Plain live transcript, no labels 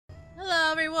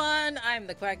Hello everyone, I'm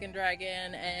the Quacking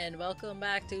Dragon, and welcome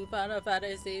back to Final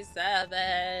Fantasy VII.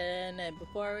 And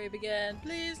before we begin,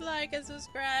 please like and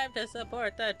subscribe to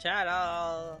support the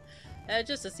channel.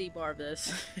 Just to see more of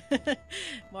this.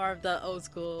 More of the old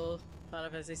school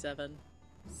Final Fantasy VII.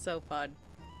 So fun.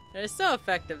 And it's so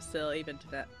effective still, even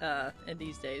to in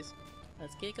these days.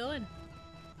 Let's get going.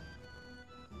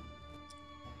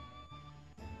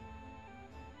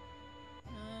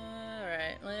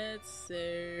 Alright, let's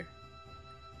see.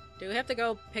 Do we have to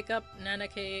go pick up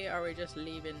Nanaki, or are we just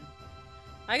leaving?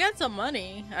 I got some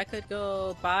money. I could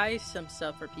go buy some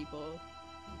stuff for people.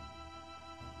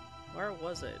 Where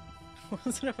was it?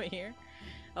 Was it over here?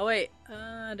 Oh wait,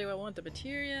 do I want the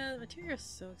materia? The materia is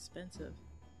so expensive.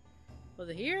 Was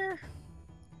it here?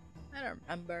 I don't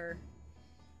remember.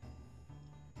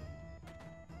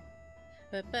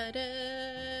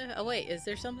 Oh wait, is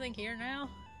there something here now?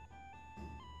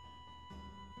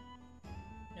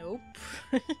 Nope.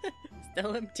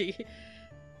 Still empty.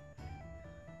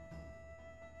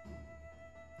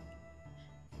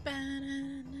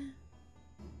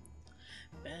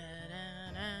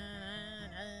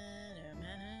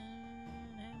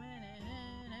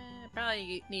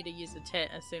 Probably need to use the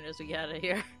tent as soon as we get out of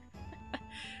here.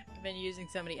 I've been using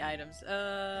so many items.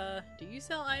 Do you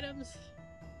sell items?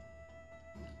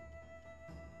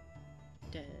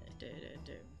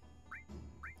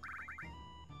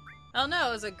 Oh no,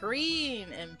 it was a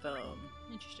green info.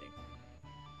 Interesting.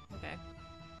 Okay.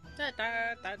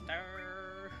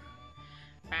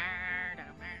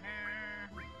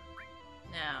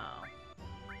 Now.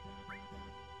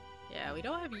 Yeah, we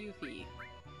don't have Yuffie.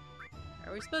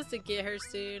 Are we supposed to get her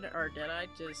soon, or did I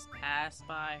just pass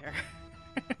by her?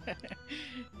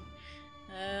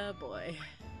 Oh boy.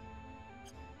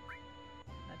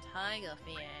 A tiger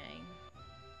fiang.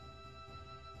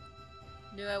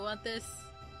 Do I want this?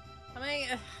 I mean,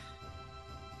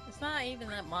 it's not even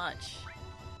that much.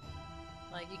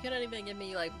 Like, you couldn't even give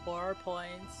me like 4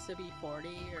 points to be 40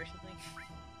 or something.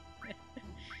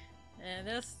 And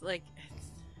this, like, it's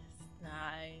 9.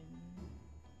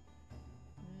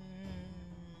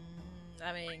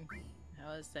 I mean,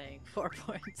 I was saying 4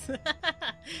 points.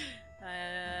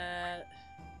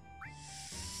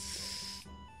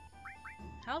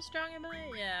 How strong am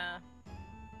I? Yeah.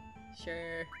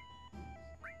 Sure.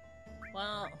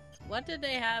 Well, what did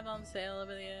they have on sale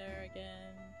over there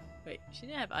again? Wait, she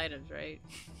didn't have items, right?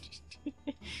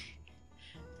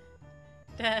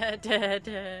 Da da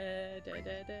da da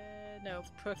da da. Nope.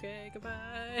 Okay,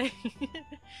 goodbye.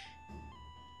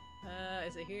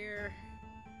 Is it here?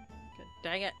 God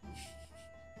dang it.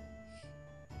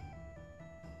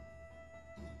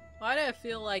 Why do I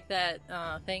feel like that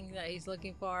thing that he's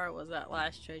looking for was that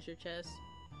last treasure chest?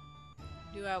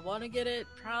 Do I want to get it?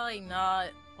 Probably not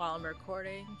while I'm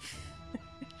recording.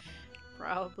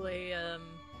 Probably,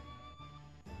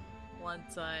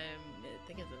 once I'm... I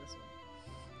think it's this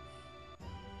one.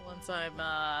 Once I'm,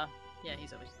 yeah,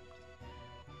 he's always...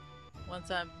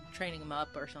 Once I'm training him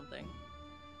up or something.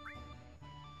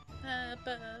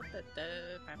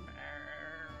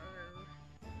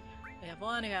 We have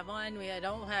one, we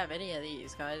don't have any of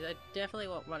these, guys. I definitely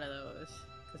want one of those.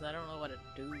 Because I don't know what to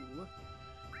do.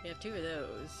 We have 2 of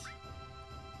those.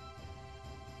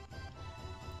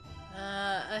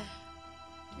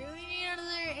 Do we need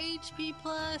another HP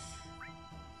plus?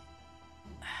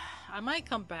 I might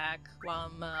come back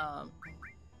while I'm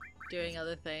doing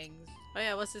other things. Oh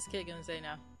yeah, what's this kid gonna say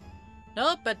now?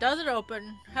 Nope, it doesn't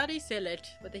open. How'd he seal it?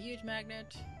 With a huge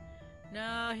magnet?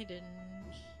 No, he didn't.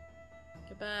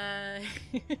 Goodbye.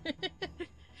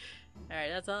 Alright,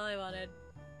 that's all I wanted.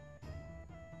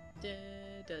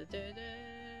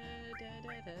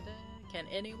 Can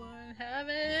anyone have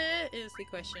it? Is the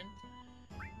question.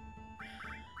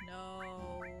 No.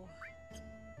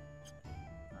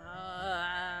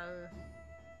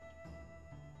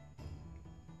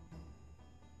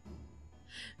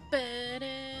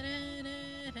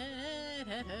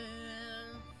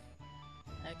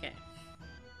 Okay.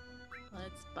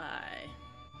 Let's buy.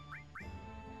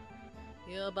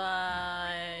 He'll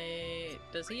buy...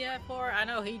 Does he have 4? I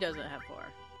know he doesn't have 4.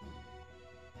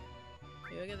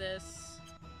 Look at this.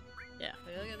 Yeah,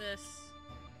 look at this.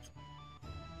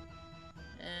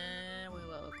 And we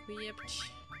will equip.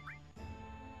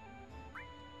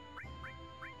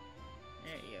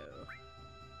 There you go.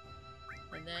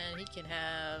 And then he can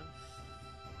have...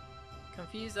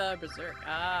 Confuse Berserk.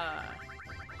 Ah.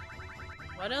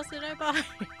 What else did I buy?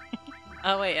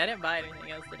 Oh wait, I didn't buy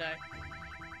anything else, did I?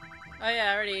 Oh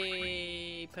yeah, I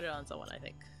already put it on someone, I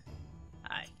think.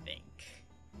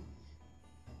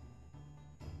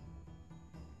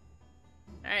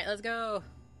 Alright, let's go!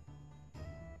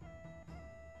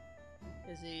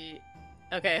 Is he...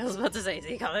 Okay, I was about to say, is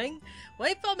he coming?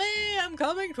 Wait for me! I'm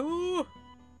coming too!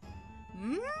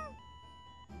 Hmm?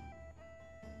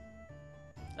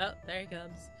 Oh, there he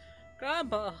comes.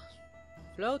 Grandpa!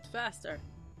 Float faster.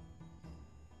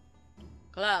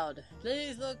 Cloud,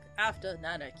 please look after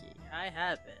Nanaki. I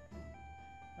have been.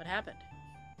 What happened?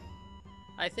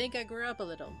 I think I grew up a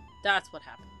little. That's what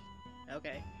happened.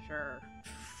 Okay, sure.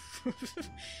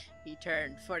 He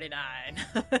turned 49.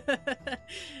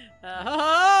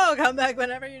 Oh, come back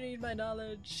whenever you need my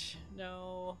knowledge.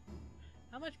 No.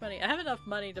 How much money? I have enough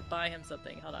money to buy him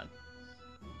something. Hold on.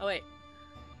 Oh, wait.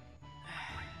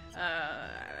 I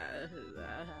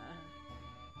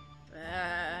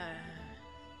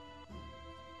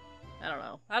don't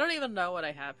know. I don't even know what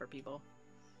I have for people.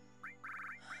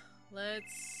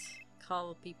 Let's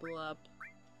call people up.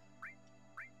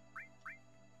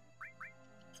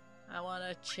 I want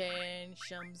to change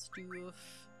some stuff.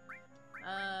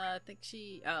 I think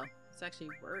she... Oh, it's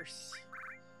actually worse.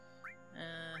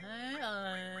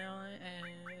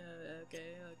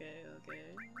 Okay.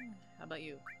 How about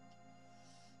you?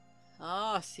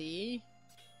 Oh, see?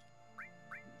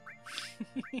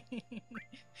 He's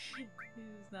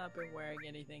not been wearing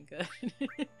anything good.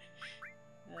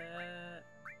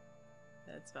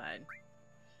 That's fine.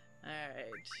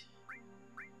 Alright.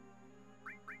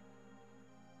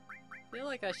 I feel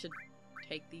like I should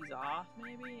take these off,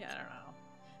 maybe? I don't know.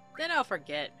 Then I'll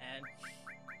forget, man.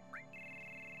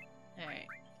 Alright.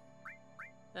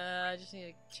 I just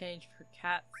need to change for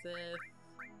cat Sith.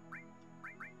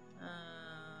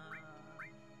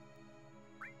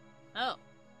 Oh.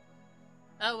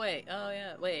 Oh, wait. Oh,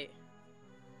 yeah. Wait.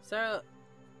 So...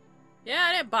 Yeah,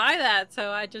 I didn't buy that,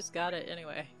 so I just got it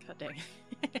anyway. God dang.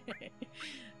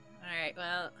 Alright,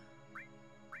 well...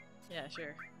 Yeah,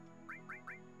 sure.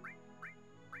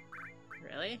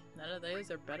 Really? None of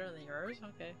those are better than yours?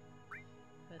 Okay.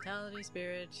 Vitality,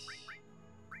 spirit...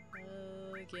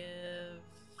 give...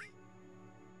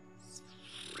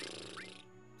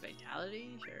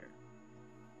 Vitality? Sure.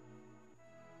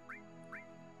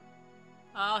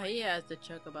 Oh, he has the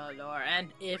Chocobo lore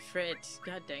and Ifrit.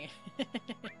 God dang it.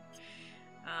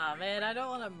 Oh man, I don't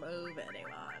want to move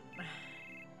anyone.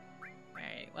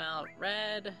 Alright, well,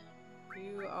 Red,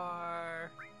 you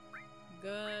are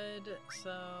good.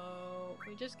 So,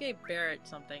 we just gave Barrett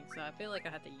something, so I feel like I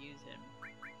have to use him.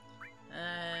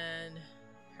 And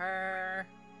her.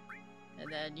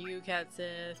 And then you, Cat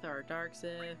Sith, or Dark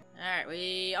Sith. Alright,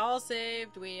 we all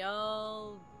saved, we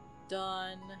all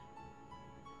done.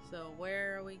 So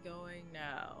where are we going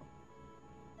now?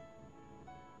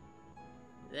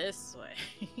 This way.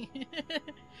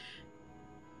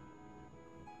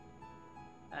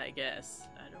 I guess.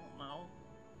 I don't know.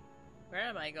 Where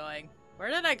am I going? Where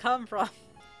did I come from?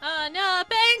 Oh no,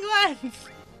 penguins!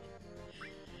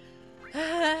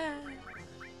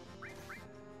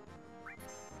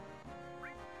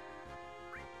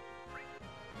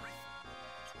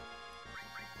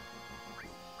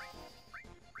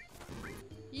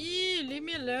 Yee, leave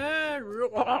me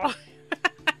alone!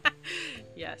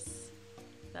 Yes.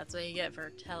 That's what you get for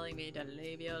telling me to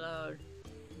leave you alone.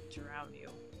 Drown you.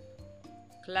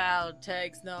 Cloud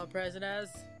takes no prisoners.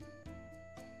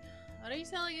 What are you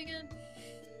selling again?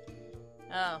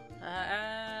 Oh,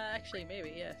 actually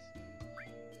maybe, yes.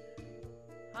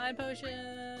 High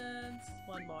potions!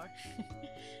 One more.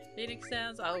 Phoenix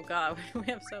sounds. Oh god, we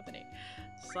have so many.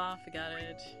 Soft, got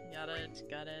it. Got it.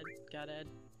 Got it. Got it.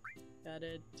 Got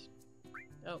it.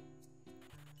 Oh.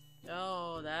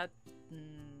 Oh, that...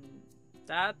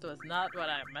 that was not what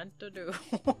I meant to do.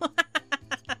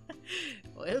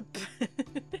 Whip.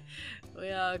 We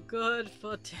are good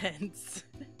for tents.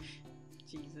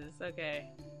 Jesus, okay.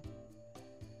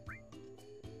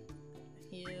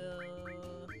 Heal.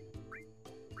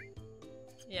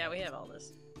 Yeah, we have all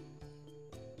this.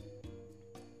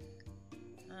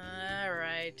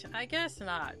 Alright, I guess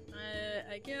not.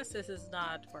 I guess this is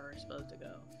not where we're supposed to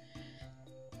go.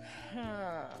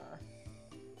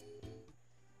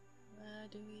 Where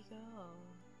do we go?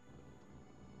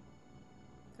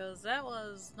 Because that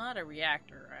was not a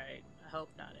reactor, right? I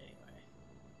hope not, anyway.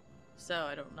 So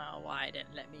I don't know why it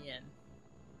didn't let me in.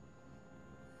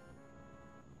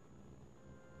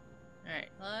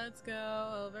 Alright, let's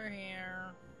go over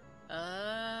here.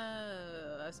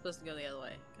 Oh, I was supposed to go the other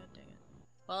way. God dang it.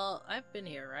 Well, I've been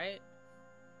here, right?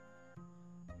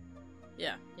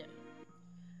 Yeah.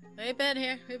 We've been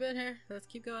here. Let's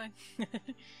keep going.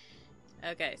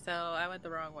 Okay, so I went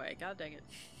the wrong way. God dang it.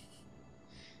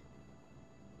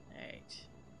 Alright.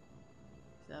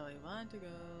 So we want to go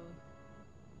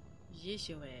this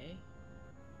way.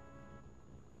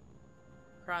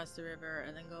 Cross the river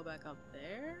and then go back up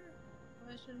there?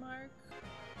 Question mark?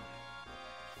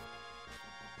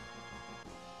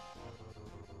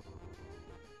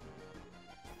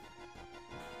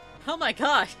 Oh my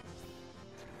god!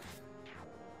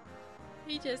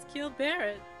 He just killed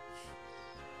Barrett.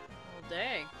 Well,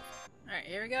 dang. Alright,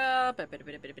 here we go.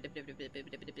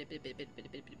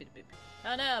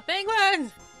 Oh no,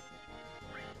 penguins!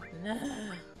 No.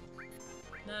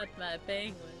 Not my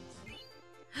penguins.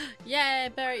 Yay,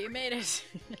 Barrett, you made it!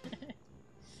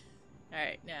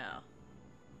 Alright, now.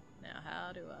 Now,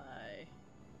 how do I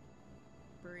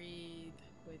breathe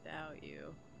without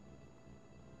you?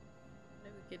 How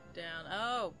do we get down?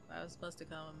 Oh, I was supposed to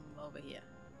come over here.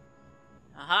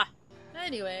 Aha!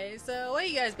 Anyway, so what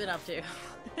you guys been up to?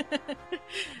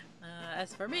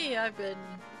 As for me, I've been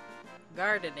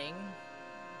gardening,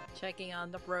 checking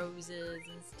on the roses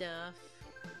and stuff.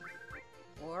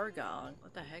 Oregon.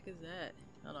 What the heck is that?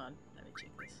 Hold on, let me check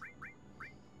this.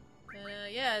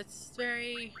 Yeah, it's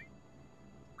very...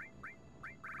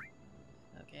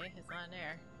 Okay, it's not in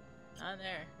there. Not in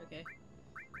there, okay.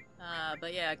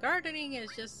 But yeah, gardening is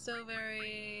just so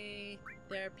very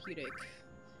therapeutic.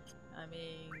 I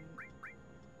mean,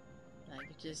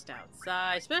 like just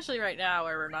outside, especially right now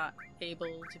where we're not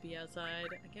able to be outside.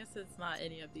 I guess it's not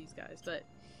any of these guys, but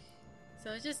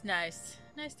so it's just nice.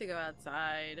 Nice to go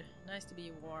outside. Nice to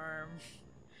be warm.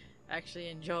 Actually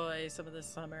enjoy some of the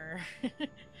summer.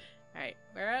 Alright,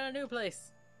 we're at a new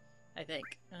place, I think.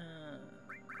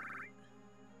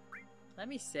 Let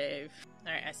me save.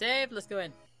 Alright, I saved. Let's go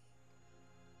in.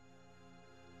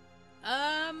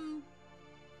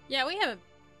 Yeah,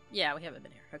 we haven't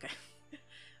been here. Okay.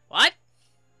 What?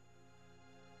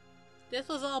 This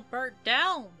was all burnt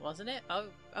down, wasn't it?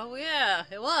 Oh yeah,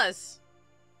 it was.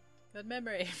 Good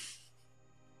memory.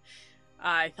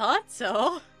 I thought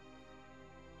so.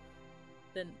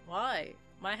 Then why?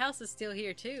 My house is still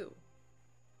here too.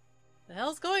 The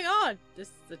hell's going on? This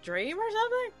is a dream or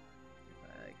something?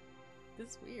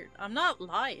 This is weird. I'm not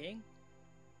lying.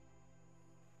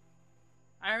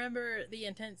 I remember the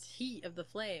intense heat of the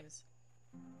flames.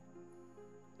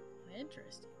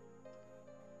 Interesting.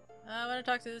 I want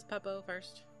to talk to this puppo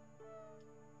first.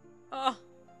 Oh,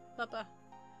 Papa.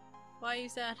 Why are you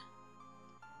sad?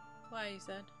 Why are you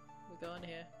sad? We go in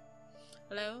here.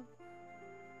 Hello?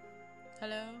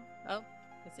 Hello? Oh,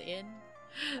 is it in?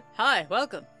 Hi,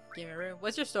 welcome. Give me a room.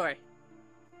 What's your story?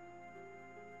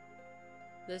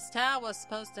 This town was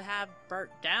supposed to have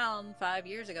burnt down 5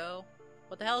 years ago.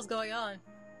 What the hell is going on?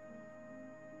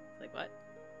 Like what?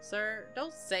 Sir,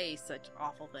 don't say such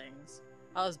awful things.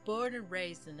 I was born and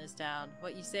raised in this town.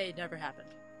 What you say never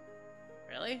happened.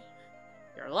 Really?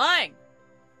 You're lying!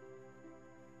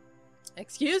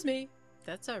 Excuse me?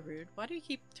 That's so rude. Why do you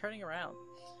keep turning around?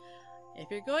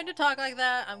 If you're going to talk like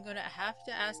that, I'm going to have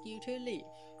to ask you to leave.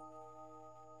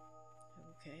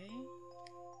 Okay.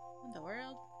 What in the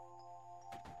world?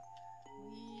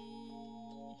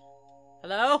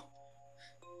 Hello?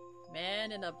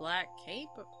 Man in a black cape?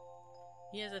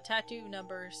 He has a tattoo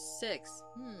number 6.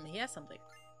 He has something.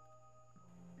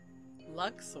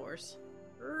 Luck source.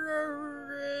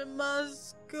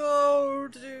 Must go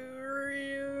to...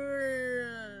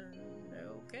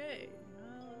 Okay.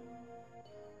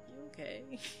 You okay?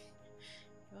 You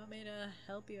want me to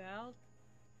help you out?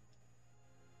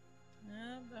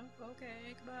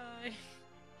 Okay, goodbye.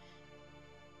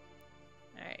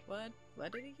 Alright,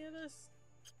 what did he give us?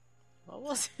 What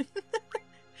was it?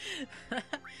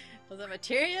 Was that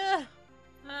materia?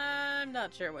 I'm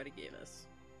not sure what he gave us.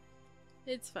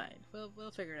 It's fine.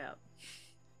 We'll figure it out.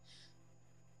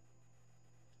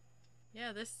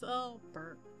 Yeah, this all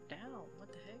burnt down. What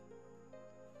the heck?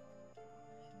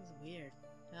 It was weird.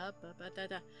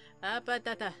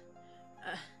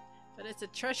 But it's a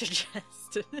treasure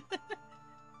chest.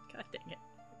 God dang it.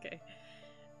 Okay.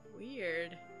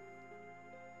 Weird.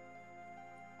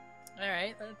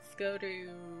 Alright, let's go to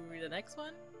the next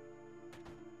one.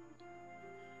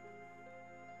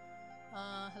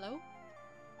 Hello?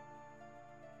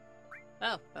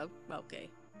 Oh, okay.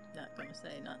 Not gonna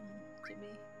say nothing to me.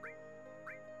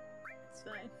 It's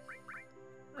fine.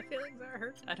 My feelings are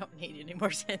hurt. I don't need any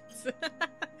more sense.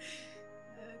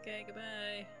 Okay,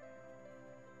 goodbye.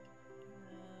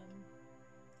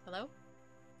 Hello?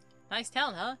 Nice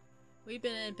town, huh? We've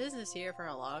been in business here for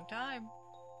a long time.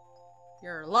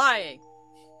 You're lying!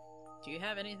 Do you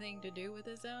have anything to do with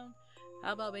this town?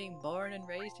 How about being born and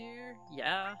raised here?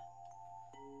 Yeah.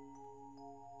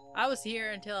 I was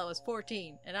here until I was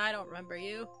 14, and I don't remember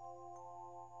you.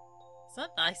 It's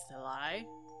not nice to lie.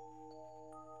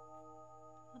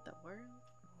 What the world?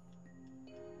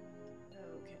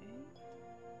 Okay.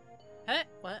 Hey,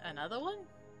 what? Another one?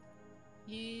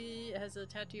 He has a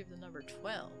tattoo of the number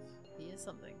 12. He is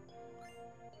something.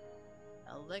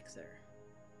 Elixir.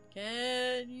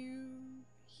 Can you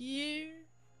hear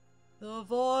the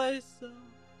voice of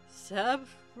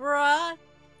Sephiroth?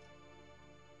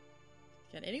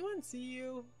 Can anyone see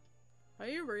you? Are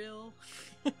you real?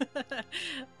 I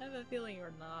have a feeling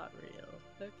you're not real.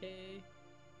 Okay.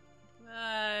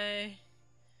 Bye.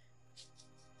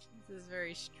 This is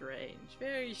very strange.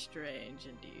 Very strange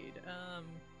indeed.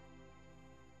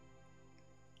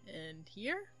 And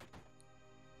here?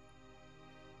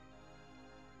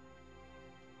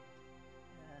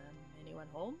 Anyone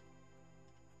home?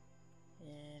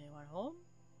 Anyone home?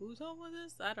 Whose home was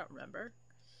this? I don't remember.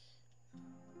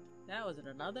 That was in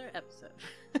another episode.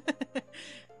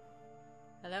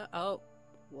 Hello? Oh.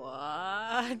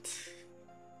 What?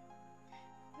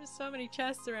 There's so many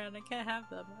chests around, I can't have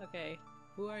them. Okay.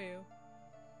 Who are you?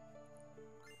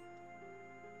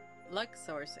 Luck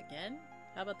source again?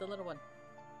 How about the little one?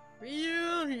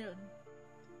 Reunion!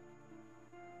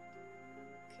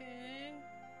 Okay.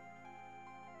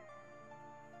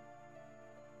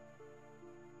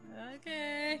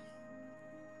 Okay.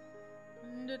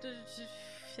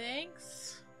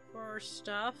 Thanks for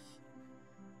stuff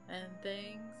and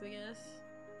things, I guess.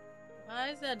 Why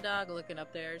is that dog looking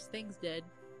up there? Is things dead?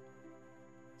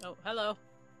 Oh, hello.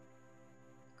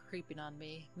 Creeping on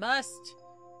me. Must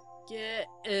get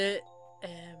it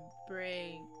and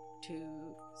bring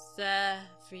to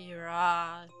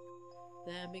Sephiroth,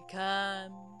 then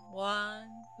become one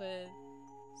with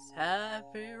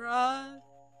Sephiroth.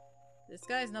 This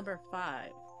guy's number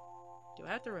 5. Do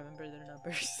I have to remember their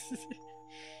numbers?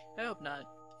 I hope not.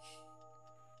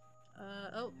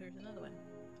 Oh, here's another one.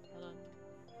 Hold on.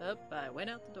 Oh, I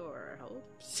went out the door.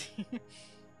 Oops.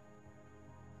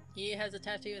 He has a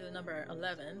tattoo with the number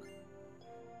 11.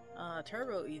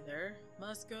 Turbo Ether.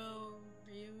 Must go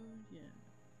reunion.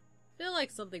 Feel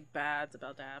like something bad's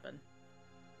about to happen.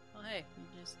 Oh, hey, you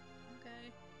just...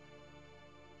 Okay.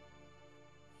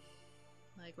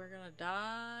 Like we're gonna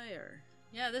die, or...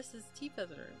 Yeah, this is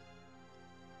Tifa's room.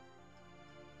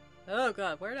 Oh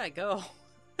god, where did I go?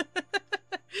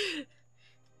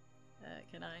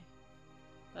 Can I?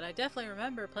 But I definitely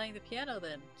remember playing the piano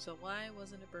then, so why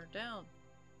wasn't it burnt down?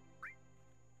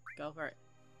 Go for it.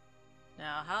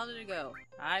 Now, how did it go?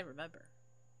 I remember.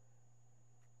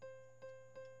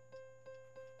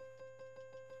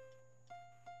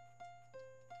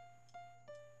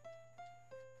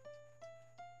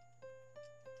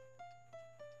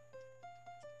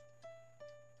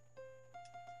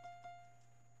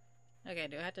 Okay,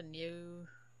 do I have to new...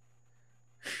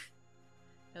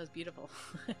 That was beautiful.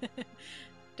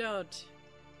 Don't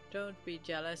be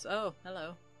jealous. Oh,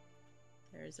 hello.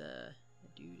 There's a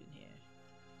dude in here.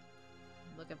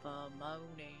 I'm looking for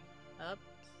Moni. Up.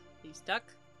 He's stuck.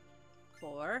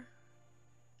 4.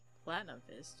 Platinum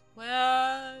Fist. Where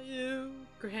are you,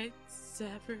 great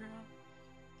Sephiroth?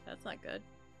 That's not good.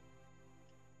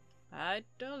 I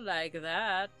don't like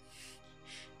that.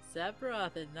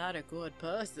 Sephiroth is not a good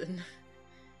person.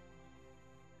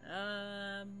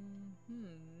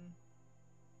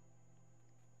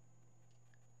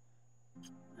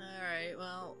 Alright,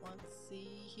 well, let's see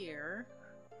here.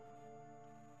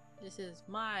 This is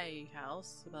my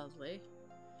house, supposedly.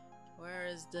 Where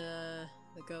is the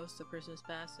ghost of Christmas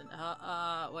past? And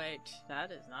wait,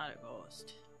 that is not a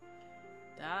ghost.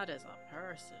 That is a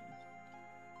person.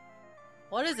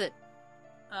 What is it?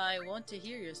 I want to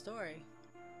hear your story.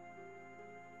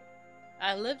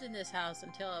 I lived in this house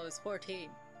until I was 14.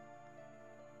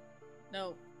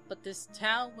 No, but this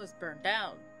town was burned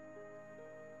down.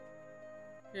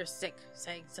 You're sick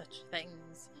saying such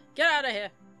things. Get out of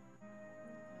here!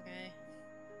 Okay.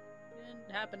 You didn't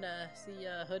happen to see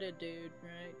a hooded dude,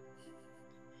 right?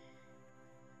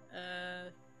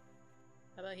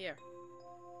 How about here?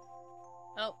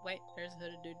 Oh, wait, there's a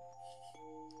hooded dude.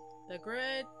 The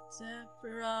great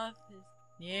Sephiroth is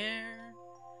near.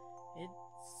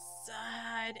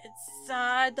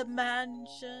 Inside the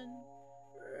mansion.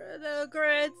 The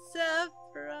great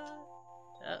Sephiroth.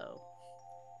 Uh-oh.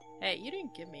 Hey, you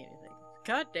didn't give me anything.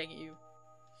 God dang it, you.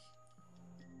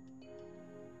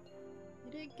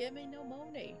 You didn't give me no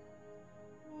money.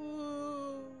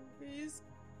 Ooh, he's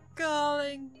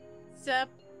calling.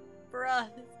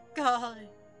 Sephiroth is calling.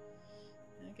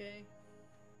 Okay.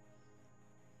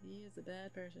 He is a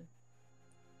bad person.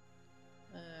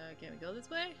 Can we go this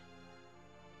way?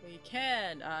 We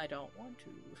can. I don't want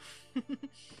to.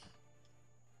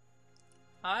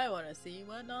 I want to see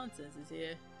what nonsense is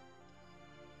here.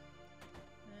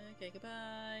 Okay,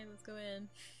 goodbye. Let's go in.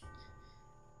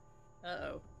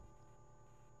 Uh-oh.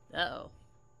 Uh-oh.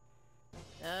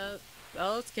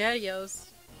 Oh,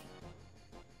 scarios.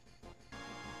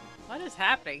 What is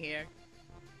happening here?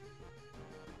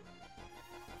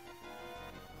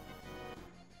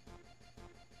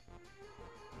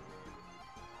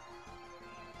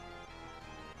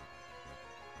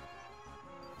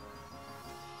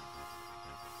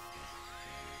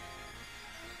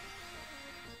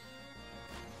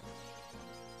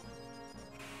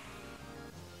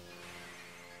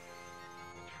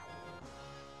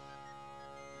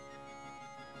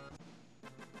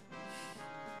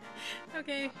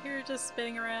 Okay, you're just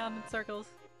spinning around in circles.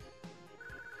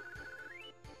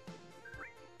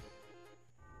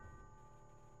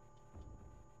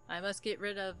 I must get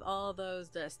rid of all those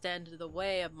that stand in the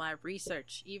way of my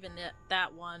research, even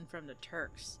that one from the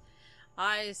Turks.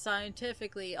 I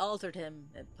scientifically altered him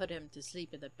and put him to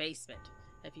sleep in the basement.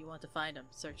 If you want to find him,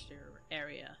 search your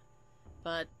area.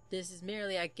 But this is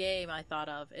merely a game I thought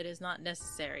of. It is not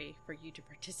necessary for you to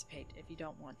participate if you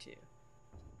don't want to.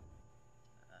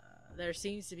 There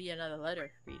seems to be another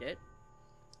letter. Read it.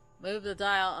 Move the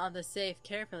dial on the safe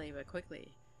carefully but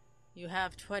quickly. You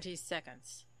have 20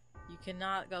 seconds. You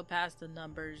cannot go past the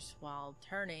numbers while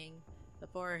turning. The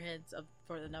foreheads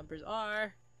for the numbers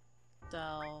are...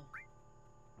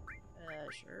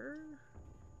 sure.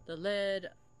 The lid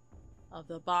of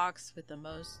the box with the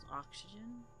most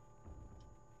oxygen.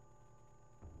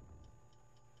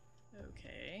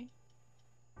 Okay.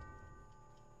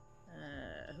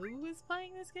 Who is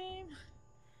playing this game?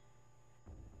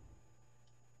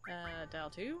 Dial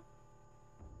 2.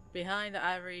 Behind the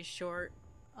ivory short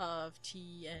of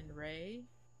T and Ray.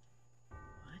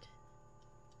 What?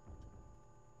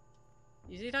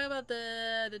 You see talking about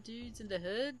the dudes in the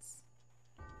hoods?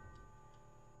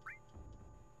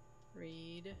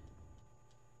 Read.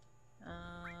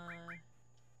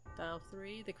 Dial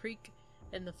 3. The creak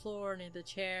in the floor near the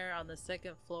chair on the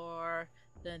second floor.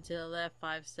 Then to the left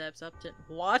 5 steps, up to...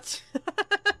 What?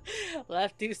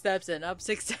 Left 2 steps and up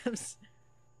 6 steps.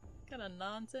 What kind of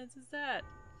nonsense is that?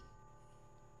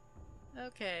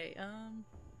 Okay,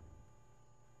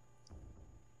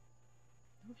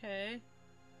 okay.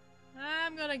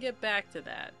 I'm gonna get back to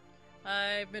that.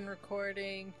 I've been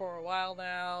recording for a while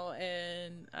now,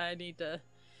 and I need to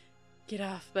get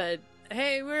off, but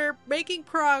hey, we're making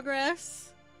progress.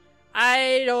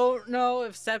 I don't know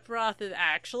if Sephiroth is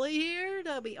actually here.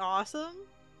 That'd be awesome,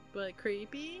 but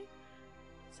creepy.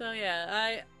 So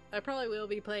yeah, I probably will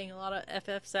be playing a lot of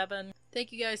FF7.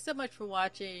 Thank you guys so much for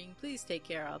watching. Please take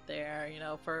care out there, you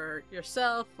know, for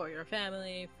yourself, for your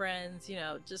family, friends, you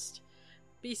know, just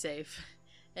be safe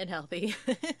and healthy.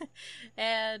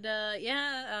 And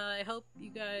yeah, I hope you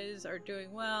guys are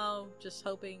doing well. Just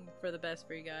hoping for the best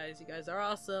for you guys. You guys are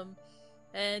awesome.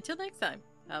 And until next time,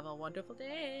 have a wonderful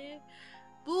day.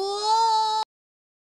 Bye!